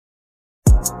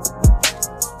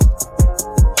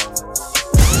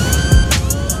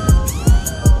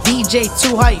DJ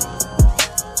Too Hype.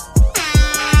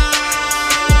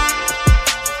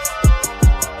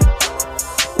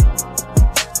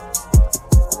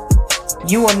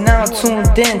 You are now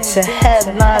tuned in to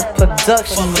Headline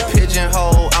Production.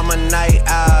 Pigeonhole, I'm a night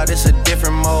owl, it's a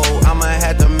different mode. I'ma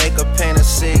have to make a paint of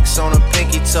 6 on a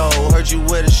pinky toe. Heard you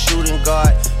with a shooting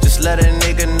guard, just let a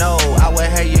nigga know. I would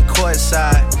have you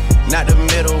courtside, not the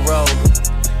middle row.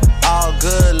 All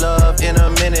good love in a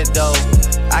minute though.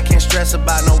 I can't stress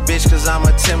about no bitch cause I'm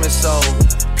a timid soul.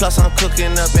 Plus I'm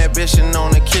cooking up ambition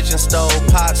on the kitchen stove.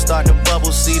 Pot start to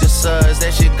bubble, see the suds,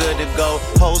 that shit good to go.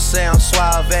 Whole sound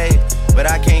suave, but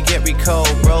I can't get Rico.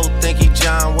 Bro think he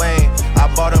John Wayne,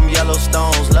 I bought them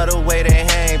Yellowstones. Love the way they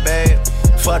hang, babe,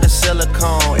 for the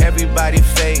silicone. Everybody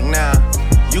fake now,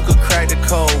 you could crack the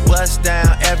code. Bust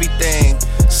down everything,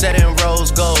 set in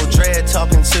rose gold. Dread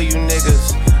talking to you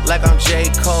niggas like I'm J.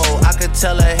 Cole. I could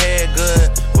tell her head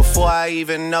good before I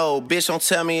even know. Bitch, don't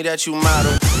tell me that you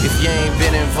model if you ain't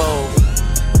been in Vogue.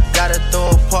 Gotta throw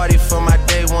a party for my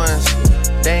day ones.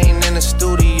 They ain't in the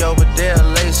studio, but they'll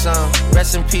lay some.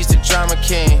 Rest in peace to Drama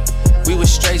King, we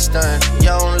was straight stunned. You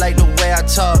don't like the way I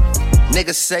talk,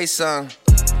 niggas say something.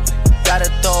 Gotta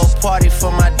throw a party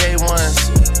for my day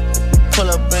ones. Pull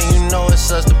up and you know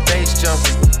it's us, the bass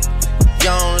jumping. You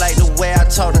don't like the way I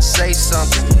talk, and say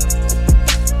something.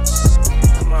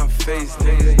 My face,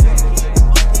 nigga.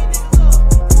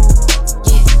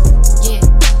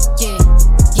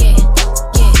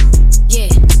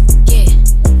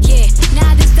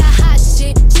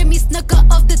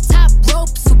 Off the top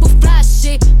rope, super fly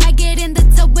shit. Might get in the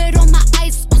tub with all my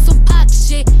ice on some pop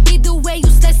shit. Either way, you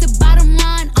slice it, bottom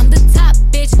line, I'm the top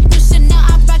bitch. You should know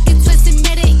I rock it, twist and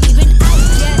made it, even I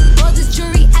get. All this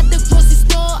jewelry at the grocery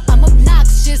store, I'm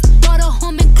obnoxious. Bought a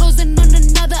home and closing on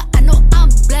another, I know I'm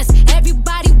blessed.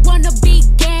 Everybody wanna be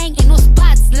gang, ain't no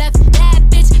spots left. Bad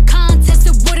bitch contest,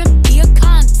 it wouldn't be a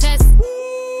contest.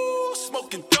 Ooh,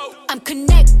 smoking dope. I'm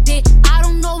connected, I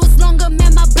don't know what's longer,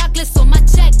 man, my block list on my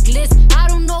checklist. I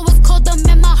don't know what's cold, I'm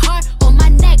in my heart or my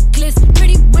necklace.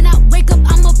 Pretty when I wake up,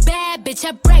 I'm a bad bitch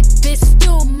at breakfast.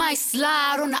 Still might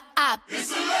slide on the op.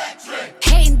 It's electric.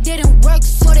 Hating didn't work,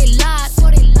 so they lied.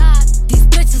 These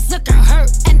bitches looking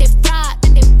hurt and they fried.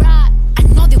 I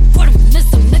know they wouldn't miss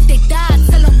them if they died.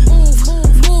 Tell them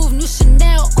move. New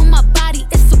Chanel on my body,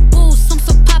 it's a boost. I'm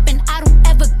so poppin', I don't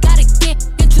ever gotta get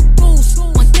introduced.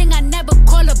 One thing I never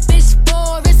call a bitch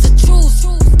for, it's a truce.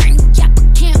 Yeah, but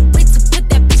can't wait to put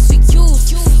that bitch to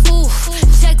use. Ooh,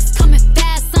 checks coming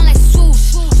fast, sound like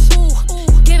swoosh. Ooh,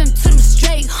 give him to them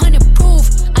straight, 100 proof.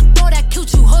 I thought I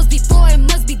killed you hoes before, it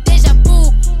must be deja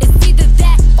vu. It's either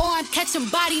that or I'm catching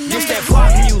body numbers. This that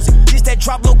pop music, this that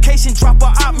drop location, drop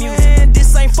a op music. Man,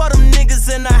 this ain't for them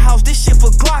niggas in the house, this shit for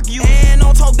Glock you. And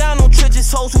don't talk down on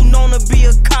trenches hoes who known to be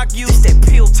a cock you. This that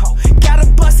pill talk, gotta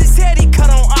bust his head, he cut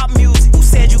on op music. Who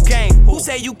said you gang? Who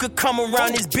said you could come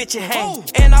around this bitch and hang?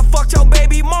 And I fucked your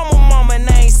baby mama and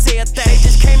I ain't say a thing. They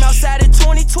just came outside in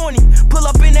 2020, pull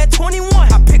up in that 21.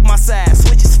 I pick my side,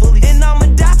 switches fully, and I'ma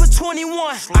die for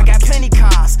 21. I got plenty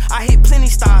cars, I hit plenty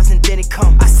stars and then it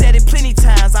come. I said it plenty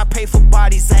times, I pay for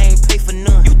bodies, I ain't pay for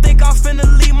none. You think I'm finna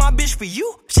leave my bitch for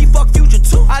you? She fuck Future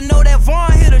too. I know that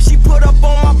Vaughn hit her, she put up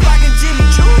on my block and Jimmy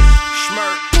Choo.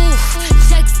 Schmirk. Ooh,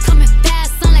 checks coming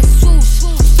fast, sound like swoosh.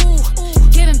 Ooh,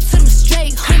 give him to them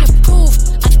straight, 100 proof.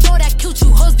 I thought I killed you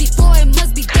hoes before, it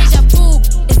must be deja vu.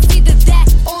 It's either that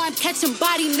or I'm catching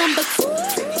body number 2.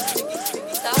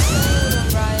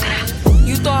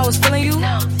 You thought I was feeling you?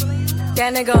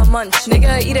 That nigga a munch.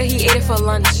 Nigga eat it, he ate it for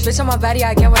lunch. Bitch on my body,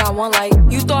 I get what I want like.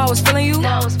 You thought I was feeling you?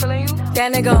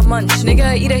 That nigga a munch.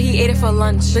 Nigga eat it, he ate it for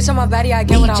lunch. Bitch on my body, I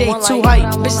get what I want like.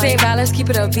 Bitch say bad, let's keep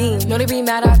it a beam. Know they be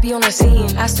mad, I be on the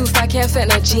scene. Ass too fat, can't fit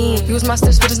in a jean. Use my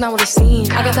steps, but it's not what it seems.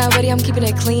 I got that ready, I'm keeping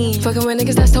it clean. Fucking with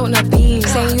niggas that's toting a beam.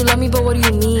 Saying you love me, but what do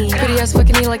you mean? Pretty ass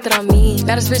fucking me like that I'm mean.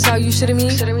 Baddest bitch, how you shitting me?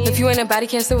 If you ain't a baddie,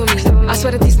 can't sit with me. I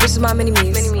swear that these bitches my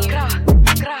mini-me's.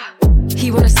 He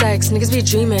wanna sex, niggas be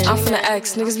dreaming. I'm from the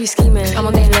X, niggas be scheming. I'm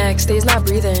on their necks, they's not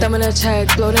breathing. Thumb in a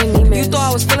check, blow their demons. You thought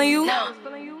I was feeling you?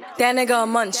 That nigga a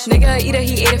munch. Nigga eat it,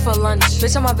 he ate it for lunch.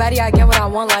 Bitch on my body, I get what I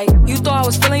want like. You thought I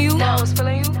was feeling you?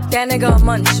 That nigga a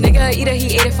munch. Nigga eat it,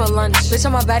 he ate it for lunch. Bitch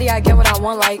on my body, I get what I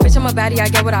want like. Bitch on my body, I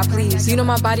get what I please. You know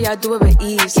my body, I do it with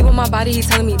ease. He want my body, he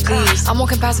telling me please. I'm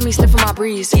walking past me, sniffing my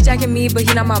breeze. He jacking me, but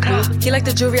he not my boo. He like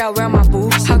the jewelry I wear on my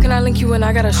boobs. How can I link you when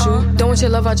I got a shoe? Don't want your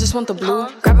love, I just want the blue.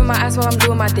 Grabbing my ass while I'm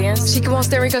doing my dance. She keep on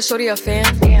staring cause shorty a fan.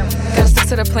 Gotta stick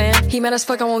to the plan. He mad as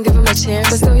fuck, I won't give him a chance.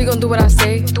 But still he gon' do what I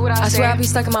say. I swear I be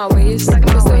stuck in my ways.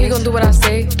 But still he gon' do what I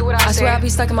say. I swear I be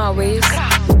stuck in my ways.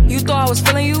 You thought I was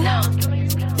feeling you?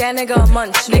 That nigga a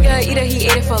munch. Nigga eat it, he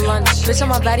ate it for lunch. Bitch on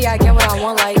my body, I get what I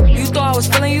want. Like you thought I was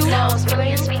feeling you?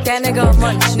 That nigga a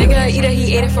munch. Nigga eat it,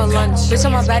 he ate it for lunch. Bitch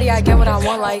on my body, I get what I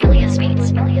want. Like.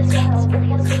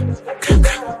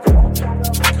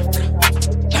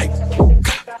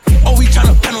 Oh, we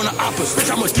tryna pen on the oppas.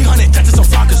 Bitch, I'm a 300 judges on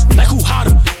flockers. Like who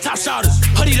hotter? Top shotters.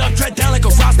 Hoodied up, dread down like a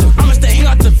roster. I'ma stay hang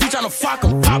out the beach tryna fuck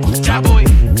 'em. Pop 'em, trap boy.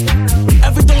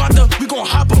 Everything out there, we gon'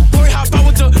 hop 'em. Boy, hop out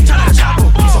with the tryna chop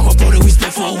 'em. Fuck a bro that we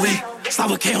split for a week. Slap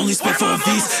with K, only spit for a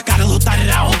V's. Got a little thigh that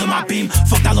I hold in my beam.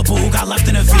 Fuck that little boo who got left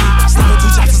in a V. Slap with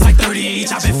 2 chops, it's like 30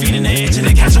 each. I've been feeding the itch and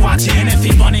they catch a watch in and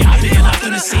feed money. I been left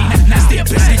in the scene. Nasty a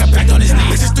bitch, nigga back on his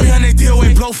knees. This is 300 deal,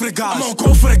 ain't blow for the guys. I'm on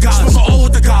go for the guys. Smoke a O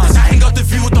with the guys. I hang out the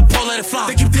view with the pole, let it fly.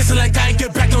 They keep dissing like I ain't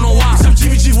get back, don't know why. Some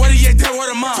GBG, what he ain't dead,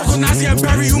 word of mine. Talk on Nazi and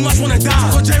Barry, you must wanna die.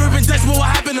 Talk on J Rip and Dex, but what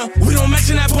happened to? We don't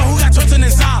mention that boy who got tortured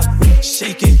inside.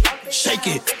 Shake it, shake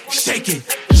it, shake it.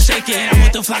 Shake it, I'm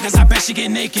with the flockers, I bet she get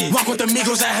naked. Walk with the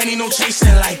Migos, that Henny, no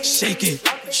chasing. Like, shake it,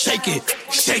 shake it,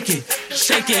 shake it,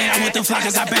 shake it. I'm with the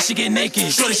flockers, I bet she get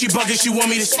naked. Shorty, she bugging, she want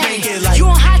me to spank it. Like, you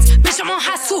on hot, bitch, I'm on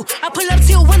hot too. I pull up to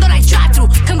your window like drive through.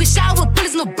 Come get shot with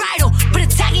bullets, no bridle. Put a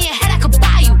tag in your head, I could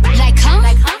buy you. Like, huh?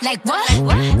 Like what?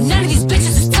 None of these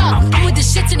bitches is tough. I'm with the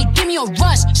shit till they give me a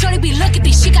rush. Shorty be looking,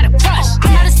 think she got a crush.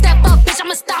 I'm not a step up, bitch,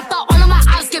 I'ma stop out. All of my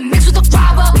eyes get mixed with the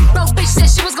robber. Bro, bitch said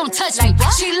she was gon' touch. Like,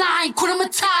 she lying, Kuna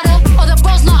Matata. All the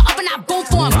bros not up and I boom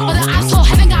for him. All the asshole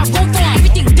haven't got room for him.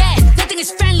 Everything dead, nothing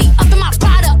is friendly. Up in my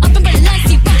Prada, up in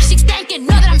Balenci. Bitch, she thinking,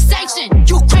 know that I'm sanctioned.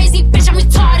 You crazy, bitch, I'm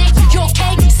retarded. You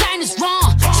okay? Something is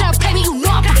wrong. Tryna play me, you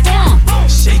know I perform.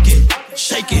 shake it,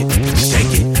 shake it,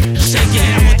 shake it, shake it.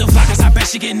 I'm with the flockers, I bet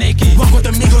she get naked. Walk with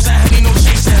the Migos, I have me no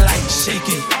chasing. Like, shake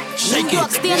it, shake it,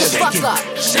 shake it,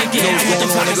 shake it. I'm with the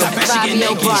flockers, I bet she get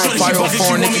naked. Fire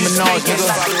for Nicki Minaj, nigga.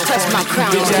 Touch my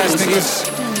crown. Bitch ass niggas.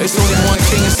 It's only one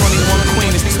king, it's only one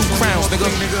queen, it's 2 crowns, nigga.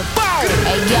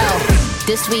 Hey yo,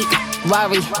 this week,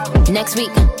 Rari, next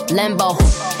week, Lambo.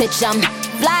 Bitch, I'm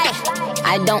fly,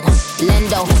 I don't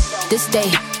lendo. This day,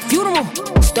 funeral,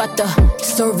 start the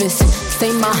service.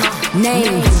 Say my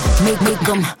name, make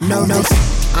them nervous.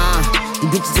 You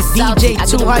bitches are salty, I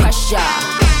give them pressure.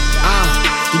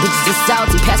 You bitches are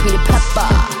salty, pass me the pepper.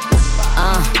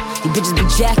 You bitches be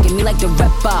jacking me like the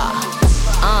rapper.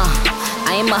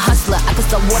 I am a hustler, I can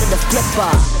sell water to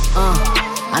flipper.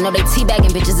 I know they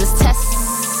teabagging, bitches is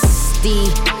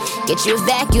testy. Get you a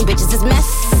vacuum, bitches is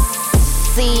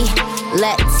messy.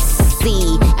 Let's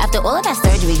see. After all of that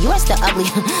surgery, you are still ugly.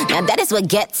 Now that is what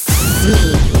gets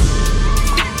me.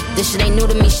 This shit ain't new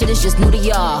to me, shit is just new to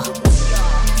y'all.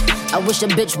 I wish a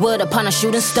bitch would upon a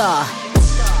shooting star.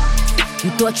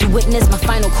 You thought you witnessed my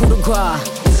final coup de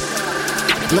grace.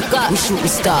 Look up, we shooting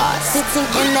stars. Sitting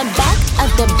in the back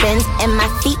of the Benz and my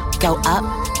feet go up.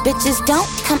 Bitches don't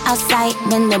come outside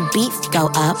when the beats go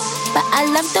up. But I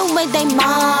love the way they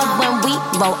mob when we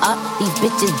roll up. These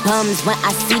bitches bums, when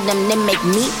I see them, they make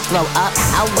me throw up.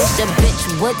 I wish a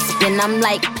bitch would spin, I'm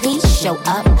like, please show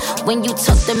up. When you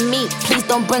talk to me, please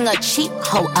don't bring a cheap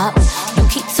hoe up. You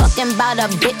keep talking about a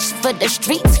bitch for the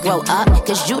streets, grow up.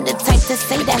 Cause you the type to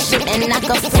say that shit and knock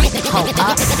a freak hoe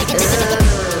up.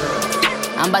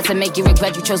 I'm about to make you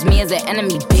regret you chose me as an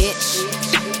enemy, bitch.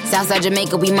 Southside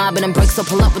Jamaica, we mobbing them bricks, so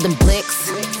pull up with them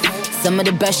blicks. Some of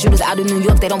the best shooters out of New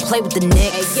York, they don't play with the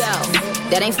Knicks. Hey, yo,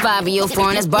 that ain't 5 year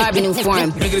foreign, that's Barbie new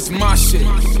foreign. Nigga, this my shit.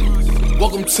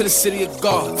 Welcome to the city of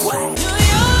God. New York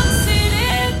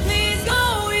City, please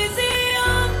go easy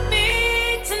on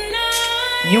me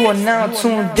tonight. You are now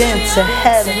tuned in to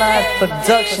Headline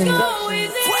Productions.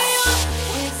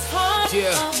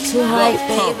 Yeah. Too hype,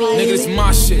 baby. Nigga, this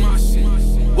my shit.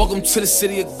 Welcome to the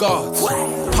city of God.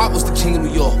 Pop was the king of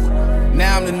New York.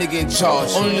 Now I'm the nigga in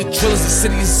charge. Only the drillers, the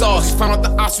city is ours. Find out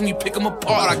the ops when you pick them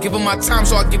apart. I give them my time,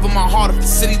 so I give them my heart. If the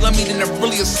city love me, then they're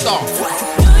really a star. New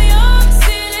York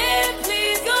City,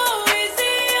 please go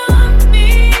easy on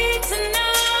me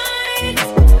tonight.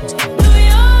 New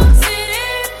York City,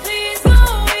 please go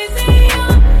easy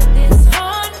on this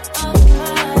heart of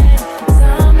mine. 'Cause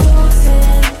I'm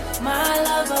losing my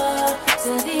lover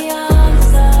to the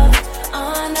arms of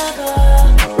another.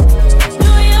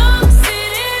 New York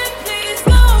City, please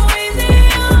go easy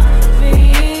on me.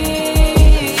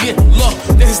 Yeah, look,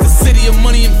 this is the city of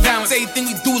money and balance. Everything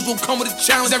we do is gonna come with a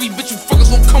challenge. Every bitch you fuck is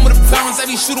gonna come with a balance.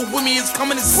 Every shooter with me is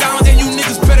coming in silence. And you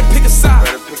niggas better pick a side.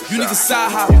 You niggas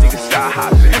side hop.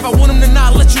 If I want them to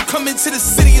not let you come into the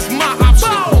city, it's my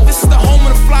option. This is the home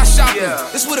of the fly shopping.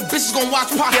 This is where the bitches gonna watch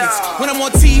pockets. When I'm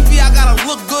on TV, I gotta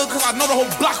look good, cause I know the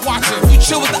whole block watching. If you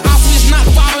chill with the ops, we is not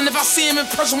vibing. If I see him in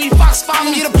person, we fox 5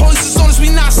 him. Yeah, the police is on us, we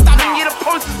not stopping. Yeah, the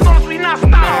police is on us, we not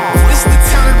stopping. This is the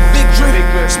town of the big drip.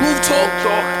 Smooth talk.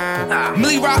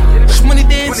 Millie Rock, money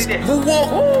dance, woo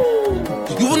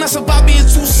walk. You will not survive being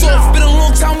too soft. Been a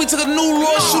long time, we took a new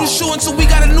law. Shoot a shoe until we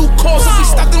got a new cause. If we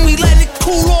stop, then we letting it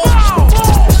cool off.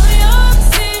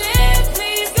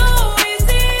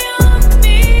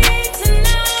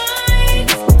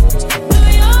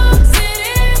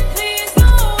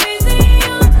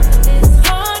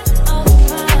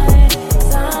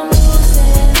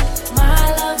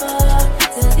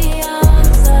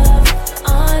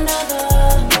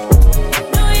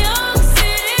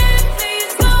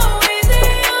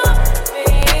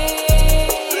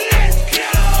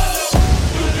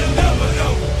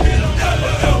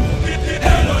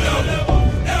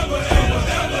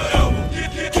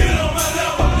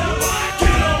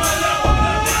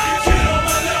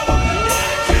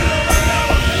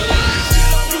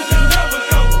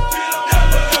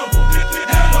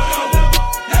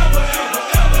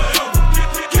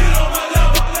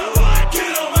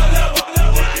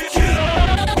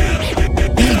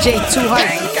 Too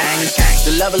hype.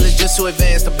 The level is just too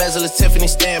advanced. The bezel is Tiffany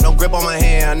stamp. Don't grip on my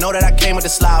hand. I know that I came with the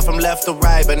slide from left to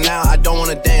right, but now I don't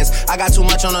wanna dance. I got too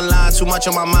much on the line, too much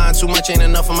on my mind, too much ain't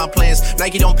enough of my plans.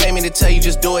 Nike don't pay me to tell you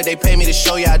just do it. They pay me to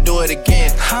show you I do it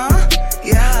again. Huh?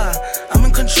 Yeah, I'm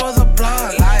in control of the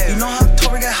block. You know how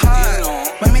October get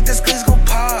hot. Might make this glaze go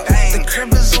pop. The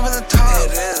crib is over the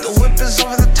top. The whip is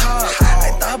over the top.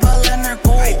 I thought about letting her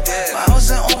go, but I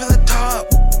wasn't over the top.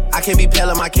 I can't be pale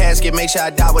in my casket, make sure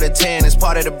I die with a tan. It's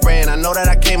part of the brand. I know that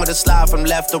I came with a slide from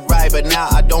left to right, but now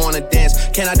I don't wanna dance.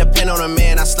 Can I depend on a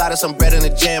man? I slide some bread in the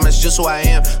jam, that's just who I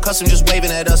am. Custom just waving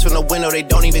at us from the window, they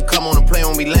don't even come on the plane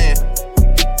when we land.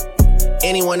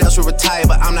 Anyone else would retire,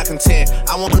 but I'm not content.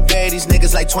 I wanna bury these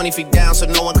niggas like 20 feet down so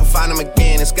no one can find them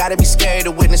again. It's gotta be scary to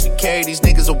witness me carry these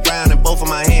niggas around in both of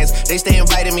my hands. They stay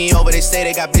inviting me over, they say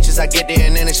they got bitches, I get there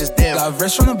and then it's just them. Got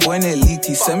verse from the boy in elite,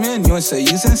 he sent me a new one, say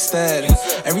use instead.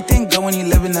 Everything good when you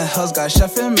live in the hills, got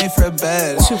chef and made for a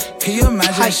bed. Can you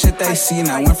imagine shit that I seen?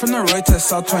 I went from the road to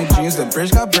South 20 dreams, the bridge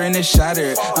got burned and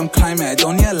shattered. I'm climbing, I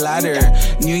don't need a ladder.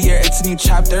 New year, it's a new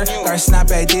chapter. Got her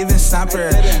snap at David Snapper.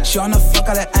 She wanna fuck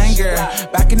out of anger.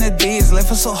 Back in the days, life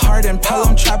was so hard and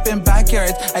Pelham trapping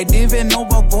backyards. I didn't even know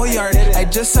about Goyard. I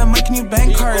just said my new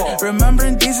bank card.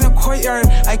 Remembering days in the courtyard.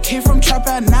 I came from trap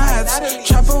at Nats.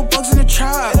 Trapping bugs in the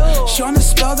trap. She wanna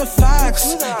spell the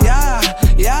facts.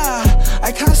 Yeah,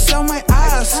 I can't sell my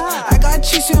ass. I got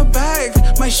cheese in a bag.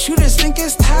 My shooters think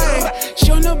it's tag. She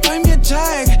wanna buy me a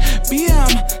jag.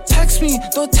 BM, text me,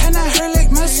 throw 10 at her like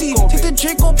Messi. Take the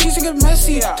Draco piece and get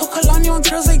messy. Took Kalani on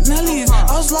girls like Nelly's.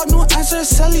 I was locked, no answer to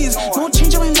Sally's. No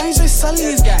change on my lines like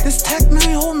Sully's. This tech 9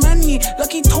 hold many.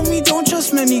 Lucky told me don't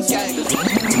trust many.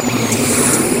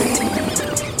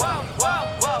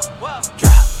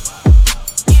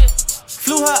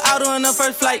 Flew her out on the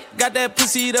first flight. Got that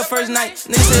pussy the first night.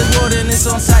 Niggas said water and it's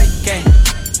on sight. Gang.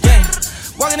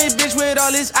 Walking this bitch with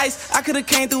all this ice. I could've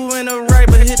came through in the right,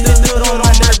 but hit the hood on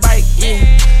my dirt bike.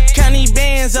 Yeah. Count these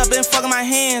bands up and fucking my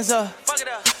hands up.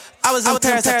 I was in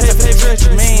Paris, I paid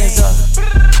virtual mans up.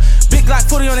 Big Glock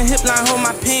 40 on the hip line, hold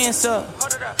my pants up.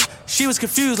 She was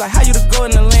confused, like how you to go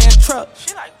in the land truck.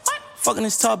 Fucking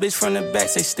this tall bitch from the back,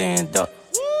 say stand up.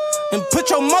 And put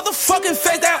your motherfucking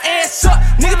face down, ass up.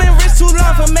 Nigga been rich too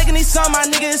long for making these songs, my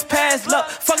nigga is past luck.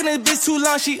 Fucking this bitch too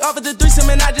long, she offered the threesome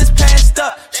and I just passed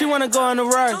up. She wanna go on the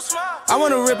ride, I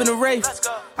wanna rip in the rave.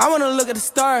 I wanna look at the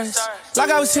stars,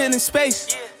 like I was hitting in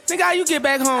space. Nigga, how you get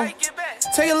back home?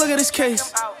 Take a look at this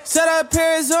case. Set her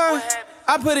Paris on,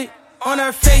 I put it on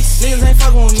her face. Niggas ain't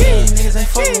fucking with me, niggas ain't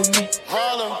fucking with me.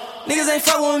 Niggas ain't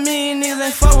fucking with me, niggas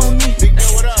ain't fucking with me.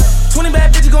 20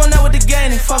 bad bitches going out with the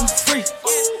gang, they fucking free.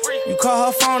 You call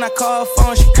her phone, I call her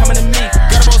phone, she coming to me.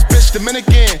 Got a boss bitch,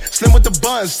 Dominican, slim with the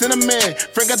buns, cinnamon.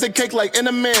 Frank got the cake like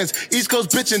Enterman's, East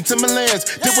Coast bitch in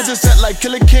Timberlands. Dip with the set like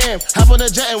Killer Cam, hop on the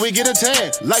jet and we get a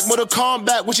tan. Like Mortal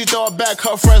Kombat, when she throw it back,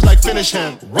 her friends like finish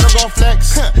him. Wanna go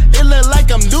flex? It look like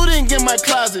I'm looting in my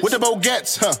closet with the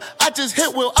Bogettes. I just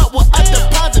hit Will up with I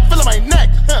deposit, feeling my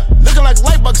neck. Looking like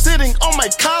Lightbug sitting on my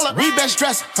collar. Rebest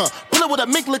dress, pull it with a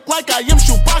mink, look like I am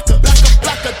Chewbacca.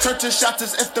 Blacker, turn to shots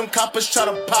as if them coppers try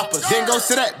to pop us. Then go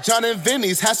sit at John and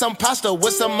Vinny's, had some pasta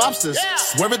with some mobsters.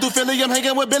 Swerving through Philly, I'm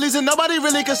hanging with Billies and nobody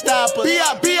really can stop us.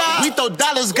 B.I. We throw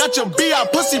dollars, got your B.I.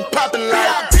 pussy popping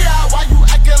like B.I. Why you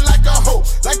acting like a hoe,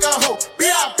 like a hoe?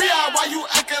 B.I. Why you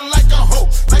acting like a hoe,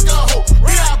 like a hoe?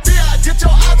 B.I. Get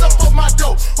your eyes up on my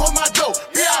dough, on my dough.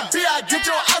 B.I. Get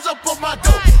your eyes up on my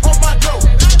dough, on my dough.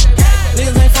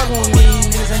 Niggas ain't fucking with me,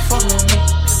 niggas ain't fucking with me.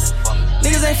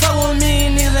 Niggas ain't fucking with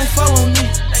me, niggas ain't fucking with me.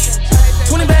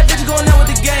 20 bad bitches going out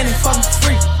with the gang, they fucking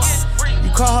free.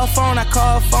 You call her phone, I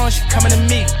call her phone, she coming to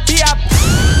me.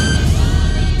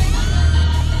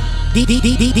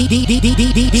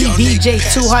 DJ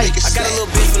Too Hype. I got a little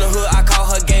bitch from the hood, I call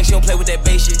her gang, she don't play with that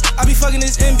bass shit. I be fucking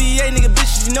this NBA nigga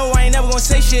bitches, you know I ain't never gonna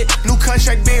say shit. New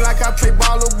contract big like I play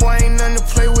ball, little boy ain't nothing to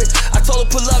play with. I told her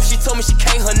pull up, she told me she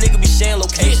can't, her nigga be sharing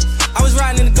location. I was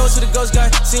riding in the ghost with a ghost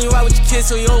gun, seen you out with your kids,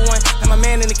 so you old one. And my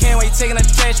man in the can while you taking out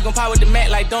the trash, you gon' pop with the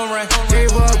mat like don't run.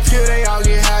 Gave her a pill, they all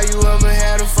get high, you ever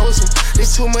had a foursome.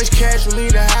 It's too much cash for me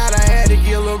to hide, I had to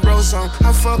get a little bro some.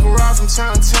 I fuck around from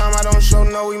time to time, I don't show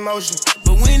no emotion.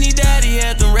 But when he died, he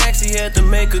had them racks, he had to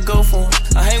make a go for him.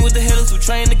 I hang with the hitters who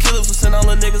train the killers who send all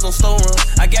the niggas on slow run.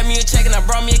 I got me a check and I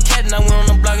brought me a cat and I went on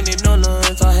the block and they know none.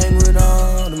 I hang with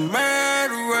all the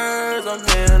murderers, I'm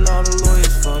paying all the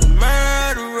lawyers for the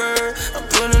murderers. I'm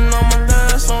putting all my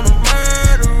last on the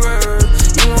murderers.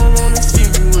 You don't wanna see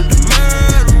me with the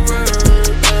murderers.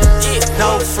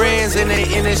 No friends in the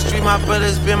industry, my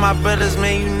brothers been my brothers,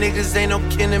 man. You niggas ain't no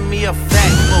kin to me, a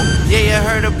fact. Oh, yeah, you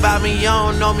heard about me, you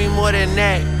don't know me more than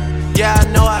that. Yeah, I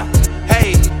know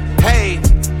hey,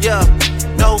 yeah.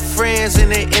 No friends in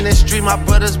the industry, my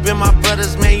brothers been my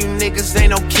brothers, man. You niggas ain't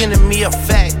no kin to me, a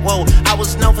fact. Whoa, I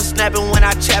was known for snapping when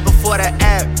I chat before the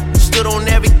app. Stood on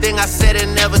everything I said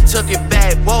and never took it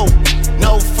back. Whoa,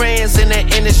 no friends in the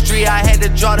industry, I had to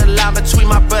draw the line between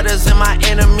my brothers and my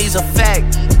enemies, a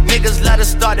fact. Niggas let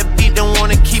us start the beat, don't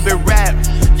wanna keep it rap.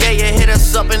 Yeah, you hit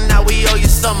us up and now we owe you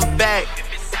something back.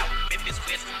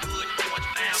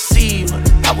 See,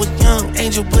 I was young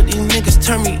angel, but these niggas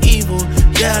turn me evil.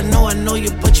 Yeah, I know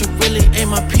you, but you really ain't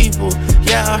my people.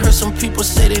 Yeah, I heard some people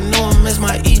say they know him as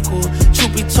my equal.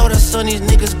 Truth be told, I son these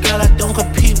niggas, girl, I don't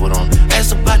compete with them.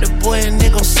 Ask about the boy and they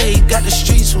gon' say he got the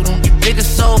streets with him. Niggas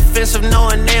so offensive,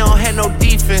 knowing they don't have no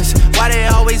defense. Why they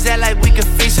always act like we can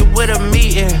fix it with a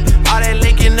meeting? All that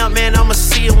linking up, man, I'ma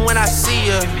see it when I see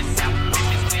ya.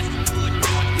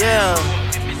 Yeah.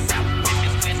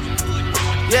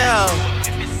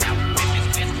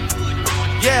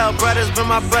 Yeah, brothers been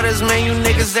my brothers, man, you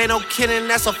niggas ain't no kidding,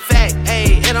 that's a fact,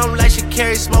 ayy. And I'm like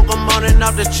Sha'Carri, smoke, I'm on and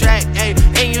off the track, ayy.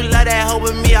 And you love that hoe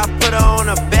with me, I put her on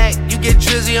her back. You get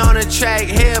Drizzy on the track,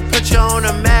 here, put you on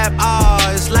the map. Oh,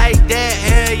 it's like that,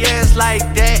 hell yeah, it's like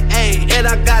that, ayy. And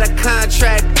I got a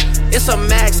contract, it's a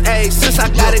max, ayy. Since I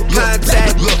got in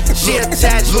contact, she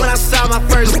attached. When I saw my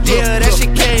first deal, that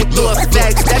shit came through a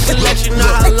fax. That should let you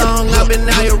know how long I've been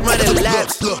out here running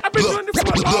laps. Look,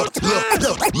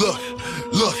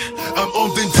 I'm on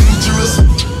the dangerous.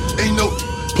 Ain't no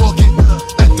pocket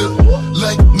at the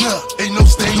like, nah, ain't no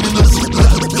stain in us.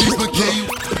 Keep a K.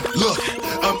 Look,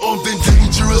 I'm on the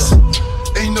dangerous.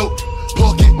 Ain't no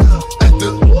pocket at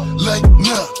the like,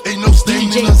 nah, ain't no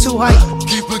stain in us.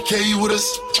 Keep a K with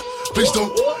us. Please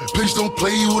don't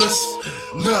play with us.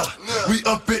 Nah, we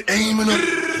up and aiming up.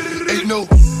 Ain't no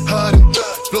hiding.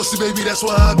 Flossy, baby, that's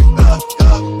why I be.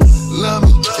 Love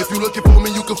me. If you looking for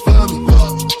me, you can find me.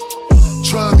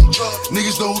 Try me.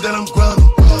 Niggas know that I'm grinding.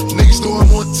 Niggas know I'm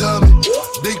on timing.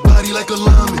 Big body like a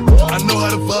lineman. I know how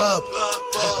to vibe,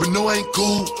 but no, I ain't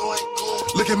cool.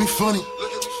 Look at me funny,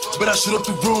 but I shoot up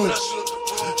the room.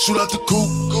 Shoot out the coop.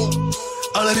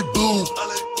 I let it boom.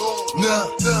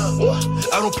 Nah,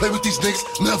 I don't play with these niggas.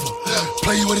 Never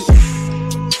play with it.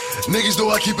 Niggas know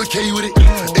I keep a K with it.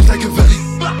 It's like a valley.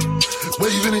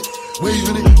 Waving it.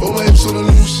 All my hips on the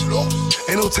loose.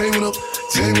 Ain't no taming up.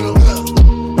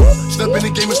 Step in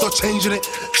the game and start changing it.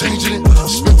 Spin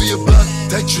through your block,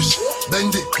 Tetris,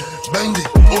 bend it.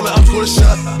 All the outs for the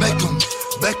shot, back 'em.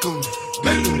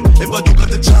 If I do got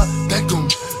the chop, deck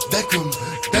 'em.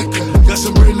 Got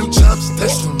some brand new chops,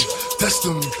 test 'em.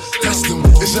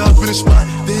 It's an up in the spot,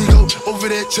 there you go. Over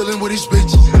there chillin' with these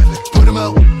bitches. Put 'em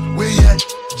out, where you at?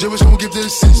 Jimmy's gon' give the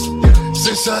assist.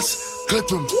 6 shots,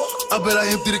 clip 'em. I bet I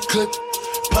empty the clip.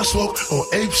 Pop smoke on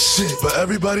ape shit, but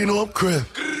everybody know I'm crib.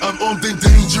 I'm on the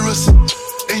dangerous.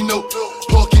 Ain't no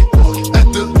pocket at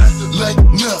the like,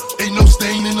 nah, ain't no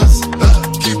stain in us.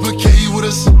 Keep a K with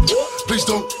us. Please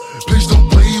don't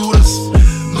play with us.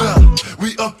 Nah,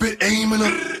 we up and aiming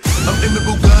up. I'm in the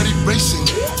Bugatti racing.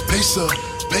 Pacer,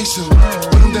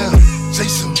 put him down,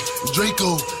 chase him.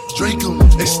 Draco,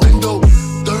 extendo,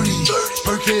 30,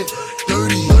 Perkhead,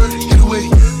 30, get away,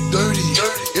 dirty,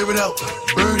 air it out,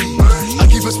 birdie. I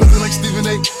keep it smoking like Stephen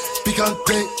A.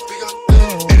 Picante,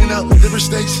 in and out, different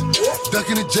states,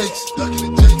 ducking the jakes,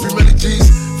 free Melly G's,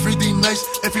 free D Nice,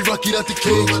 and free Rocky out the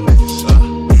cage.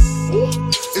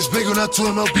 It's big on that 2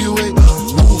 MLB away.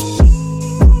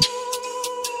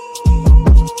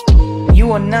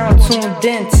 You are now tuned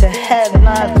in to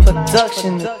Headline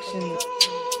Production.